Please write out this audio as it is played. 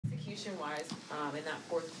execution-wise, in that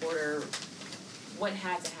fourth quarter, what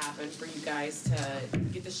had to happen for you guys to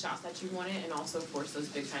get the shots that you wanted and also force those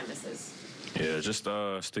big-time misses? Yeah, just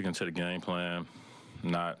sticking to the game plan,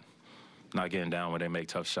 not getting down when they make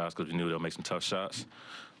tough shots because we knew they'll make some tough shots.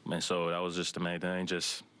 And so that was just the main thing,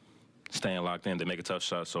 just staying locked in. They make a tough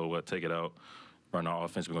shot, so what? Take it out, run our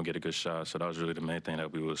offense, we're going to get a good shot. So that was really the main thing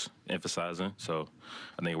that we was emphasizing. So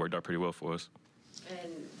I think it worked out pretty well for us.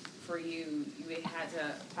 And for you, you had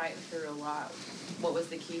to fight through a lot. What was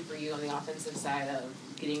the key for you on the offensive side of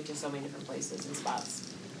getting to so many different places and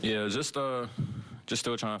spots? Yeah, just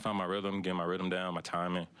still trying to find my rhythm, getting my rhythm down, my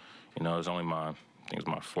timing. You know, it's only I think it's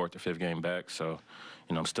my fourth or fifth game back, so,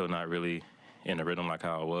 you know, I'm still not really in the rhythm like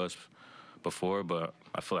how I was before, but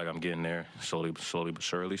I feel like I'm getting there slowly but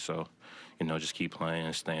surely. So, you know, just keep playing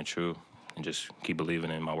and staying true and just keep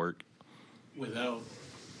believing in my work. Without,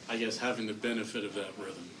 I guess, having the benefit of that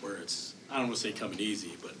rhythm where it's, I don't want to say coming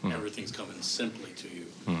easy, but everything's coming simply to you.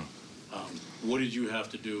 What did you have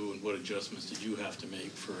to do and what adjustments did you have to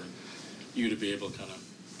make for you to be able to kind of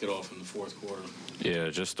get off in the fourth quarter? Yeah,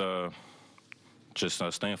 just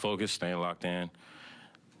staying focused, staying locked in,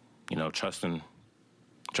 you know, trusting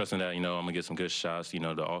that, you know, I'm gonna get some good shots. You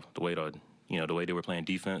know, the way they were playing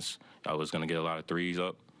defense, I was gonna get a lot of threes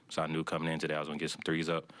up. So I knew coming into that I was gonna get some threes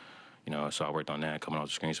up. You know, so I worked on that, coming off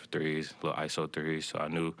the screens for threes, little ISO threes. So I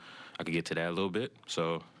knew I could get to that a little bit.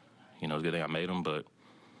 So, you know, it's a good thing I made them, but,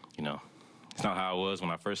 you know, it's not how I was when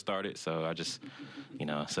I first started. So I just, you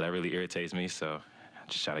know, so that really irritates me. So I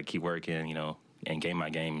just try to keep working, you know, and my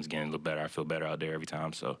game is getting a little better. I feel better out there every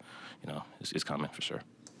time. So, you know, it's coming for sure.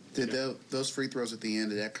 Did those free throws at the end,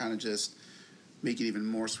 did that kind of just make it even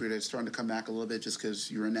more sweet? It's starting to come back a little bit just because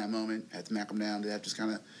you were in that moment, had to knock them down. Did that just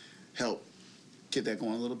kind of help get that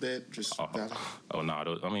going a little bit?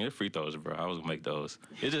 No, I mean, they're free throws, bro. I was gonna make those.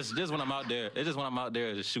 It's just when I'm out there. It's just when I'm out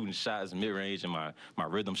there, just shooting shots, mid range, and my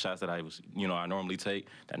rhythm shots that I normally take,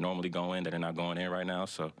 that normally go in, that are not going in right now.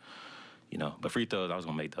 So, you know, but free throws, I was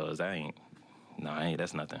gonna make those.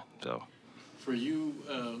 That's nothing. So. For you,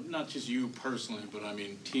 not just you personally, but I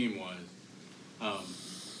mean team-wise,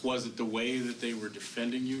 was it the way that they were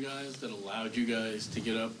defending you guys that allowed you guys to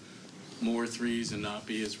get up more threes and not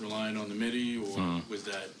be as reliant on the midi, or was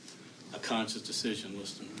that a conscious decision?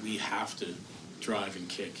 Listen, we have to drive and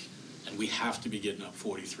kick, and we have to be getting up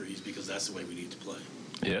 43s because that's the way we need to play.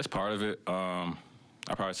 Yeah, that's part of it. I'd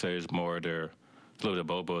probably say it's more a little bit of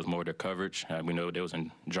both, but it's more their coverage. We know they was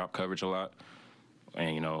in drop coverage a lot,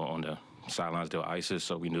 and, you know, on the sidelines they were ISIS,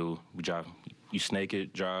 so we knew we drive, you snake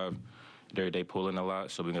it, drive, they pull in a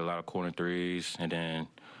lot, so we get a lot of corner threes, and then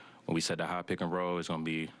when we set the high pick and roll, it's going to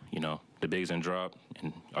be, you know, the bigs and drop,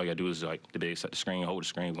 and all you got to do is, like, the bigs set the screen, hold the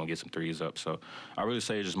screen, we're going to get some threes up. So I really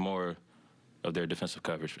say it's just more of their defensive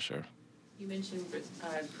coverage for sure. You mentioned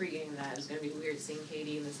pregame that it was going to be weird seeing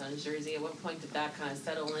KD in the Suns jersey. At what point did that kind of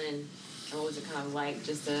settle in, and what was it kind of like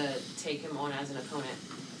just to take him on as an opponent?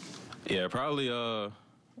 Yeah, probably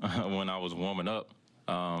when I was warming up,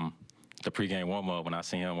 the pregame warm-up, when I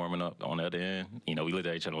seen him warming up on the other end, you know, we looked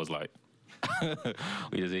at each other and was like,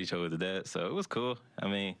 we just ate each other to that. So it was cool. I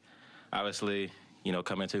mean, obviously, you know,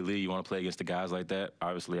 coming into the league, you want to play against the guys like that.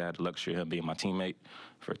 Obviously, I had the luxury of him being my teammate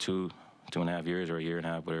for two and a half years or a year and a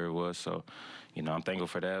half, whatever it was. So, you know, I'm thankful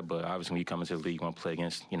for that. But obviously, when you come into the league, you want to play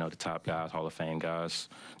against, you know, the top guys, Hall of Fame guys,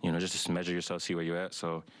 you know, just to measure yourself, see where you're at.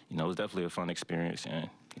 So, you know, it was definitely a fun experience, and,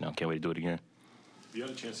 you know, can't wait to do it again. Have you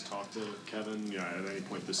had a chance to talk to Kevin, at any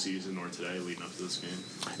point this season or today leading up to this game?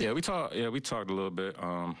 Yeah, we talked a little bit.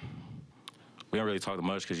 We don't really talk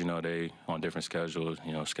much because, you know, they on different schedules.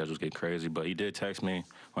 You know, schedules get crazy. But he did text me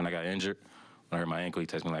when I got injured. When I hurt my ankle, he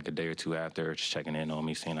texted me like a day or two after, just checking in on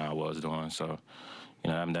me, seeing how I was doing. So, you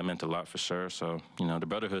know, that meant a lot for sure. So, you know, the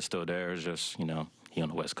brotherhood's still there. It's just, you know, he on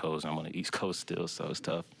the West Coast, I'm on the East Coast still, so it's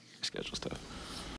tough. The schedule's tough.